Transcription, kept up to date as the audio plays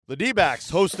The D-backs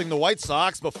hosting the White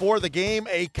Sox before the game,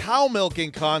 a cow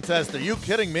milking contest. Are you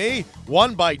kidding me?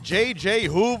 Won by J.J.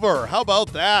 Hoover. How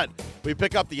about that? We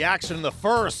pick up the action in the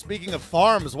first. Speaking of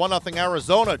farms, 1-0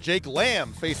 Arizona. Jake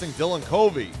Lamb facing Dylan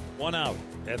Covey. 1 out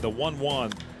at the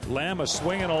 1-1. Lamb is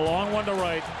swinging a long one to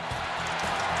right.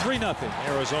 3-0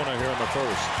 Arizona here in the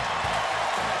first.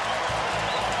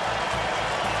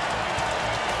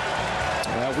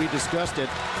 We discussed it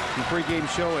in the pregame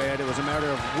show, Ed. It was a matter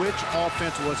of which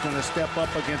offense was going to step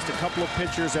up against a couple of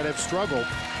pitchers that have struggled.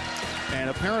 And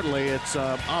apparently it's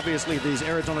obviously these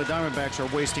Arizona Diamondbacks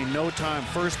are wasting no time.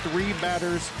 First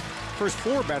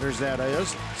four batters, that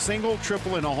is, single,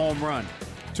 triple, and a home run.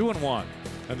 2-1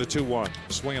 and the 2-1.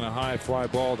 Swinging a high fly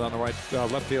ball down the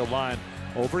left field line.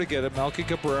 Over to get it. Melky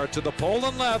Cabrera to the pole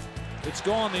and left. It's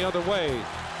gone the other way.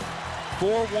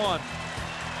 4-1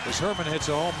 as Herman hits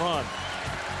a home run.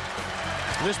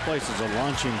 This place is a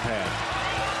launching pad.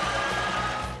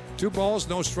 2 balls,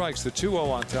 no strikes. The 2-0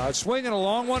 on Todd. Swinging a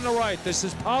long one to right. This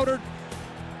is powdered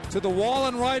to the wall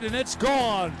and right, and it's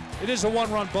gone. It is a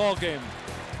 1-run ball game.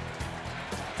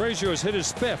 Frazier has hit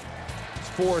his 5th. It's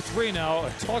 4-3 now.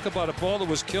 Talk about a ball that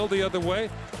was killed the other way.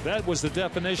 That was the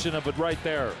definition of it right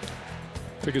there.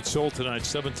 Tickets sold tonight,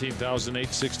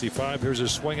 $17,865. Here's a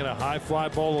swing and a high fly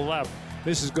ball to left.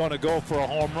 This is going to go for a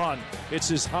home run. It's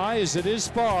as high as it is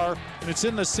far, and it's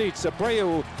in the seats.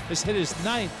 Abreu has hit his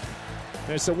 9th.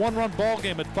 And it's a 1-run ball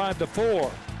game at 5-4.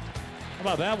 How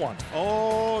about that one?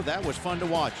 Oh, that was fun to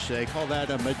watch. They call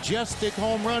that a majestic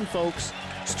home run, folks.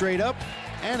 Straight up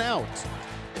and out.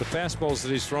 The fastballs that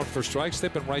he's thrown for strikes,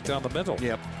 they've been right down the middle.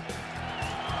 Yep.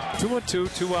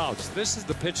 2-2, 2 outs. This is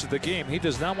the pitch of the game. He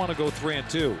does not want to go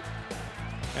 3-2.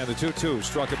 And the 2-2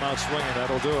 struck him out swinging.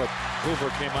 That'll do it. Hoover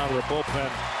came out of the bullpen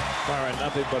firing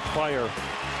nothing but fire.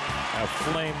 A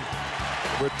flame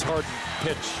retardant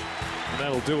pitch. And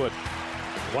that'll do it.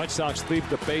 White Sox leave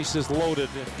the bases loaded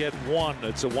and get 1.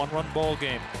 It's a 1-run ball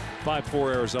game.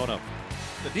 5-4 Arizona.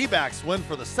 The D-backs win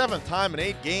for the 7th time in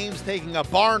 8 games, taking a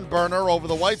barn burner over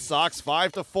the White Sox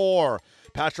 5-4.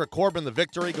 Patrick Corbin the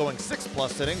victory, going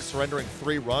 6+ innings, surrendering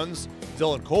 3 runs.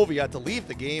 Dylan Covey had to leave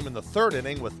the game in the 3rd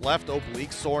inning with left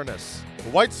oblique soreness. The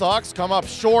White Sox come up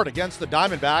short against the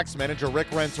Diamondbacks. Manager Rick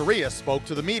Renteria spoke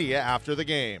to the media after the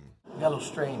game. We got a little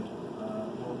strained.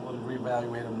 We'll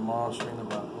reevaluate him tomorrow, strained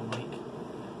about a week.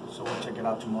 So we'll check it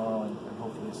out tomorrow, and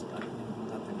hopefully it's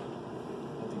nothing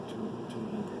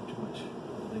too much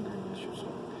lingering issue. So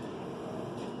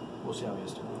we'll see how he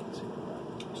is tomorrow.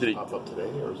 Did he pop up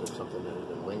today, or is it something that has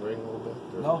been lingering a little bit?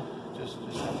 Or? No, just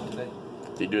happened today.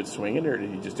 Did he do it swinging, or did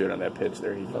he just do it on that pitch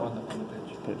there? No, on the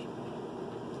pitch.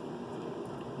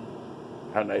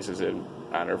 How nice is it?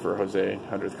 Honor for Jose,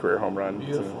 100th career home run.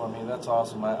 Beautiful. I mean, that's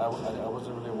awesome. I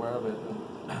wasn't really aware of it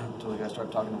until the guys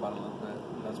started talking about it a little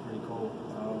bit. That's pretty cool.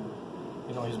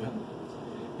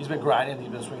 He's been grinding.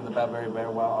 He's been swinging the bat very, very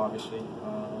well. Obviously,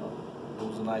 it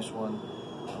was a nice one.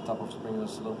 On top of bringing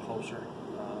us a little closer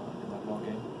in that ball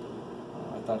game.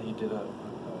 I thought he did a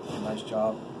nice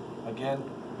job. Again,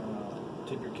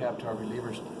 tip your cap to our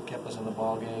relievers. Kept us in the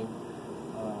ball game.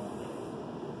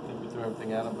 I think we threw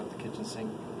everything at them, but the kitchen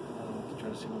sink to try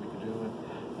to see what we could do.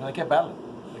 And they kept battling.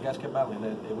 The guys kept battling.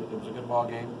 It was a good ball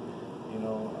game.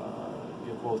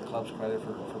 Give both clubs credit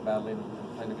for battling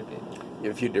and playing a good game. You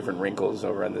have a few different wrinkles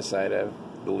over on this side of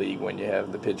the league when you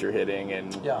have the pitcher hitting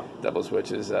and double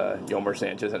switches. Yomer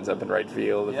Sanchez ends up in right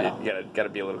field. Yeah. You got to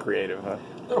be a little creative, huh?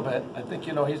 A little bit. I think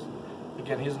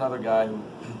he's another guy who,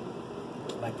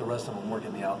 like the rest of them, work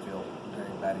in the outfield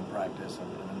during batting practice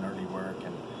and an early work,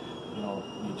 and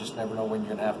you just never know when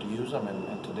you're gonna have to use them.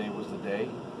 And today was the day.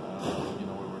 We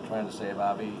were trying to save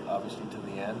Avi obviously to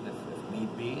the end if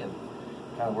need be, and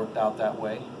kind of worked out that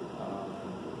way.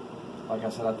 Like I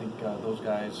said, I think those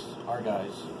guys, our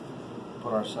guys,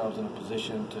 put ourselves in a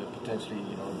position to potentially,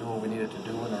 do what we needed to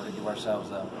do in order to give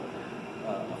ourselves a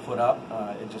foot up.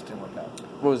 It just didn't work out.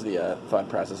 What was the thought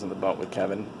process on the bunt with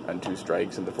Kevin on 2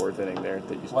 strikes in the 4th inning there?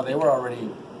 Well, they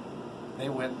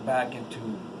went back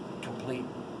into complete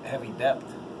heavy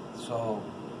depth. So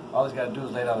all he's got to do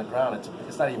is lay down the ground.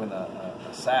 It's not even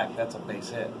a sack. That's a base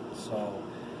hit. So,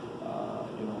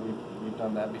 we've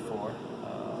done that before.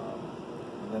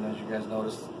 And then as you guys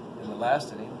noticed in the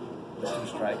last inning, with 2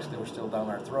 strikes, they were still down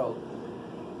our throat,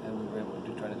 and we were able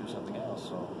to try to do something else.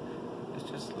 So it's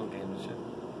just a little gamemanship.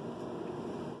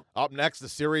 Up next, the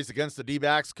series against the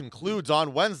D-backs concludes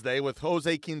on Wednesday with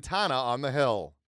Jose Quintana on the hill.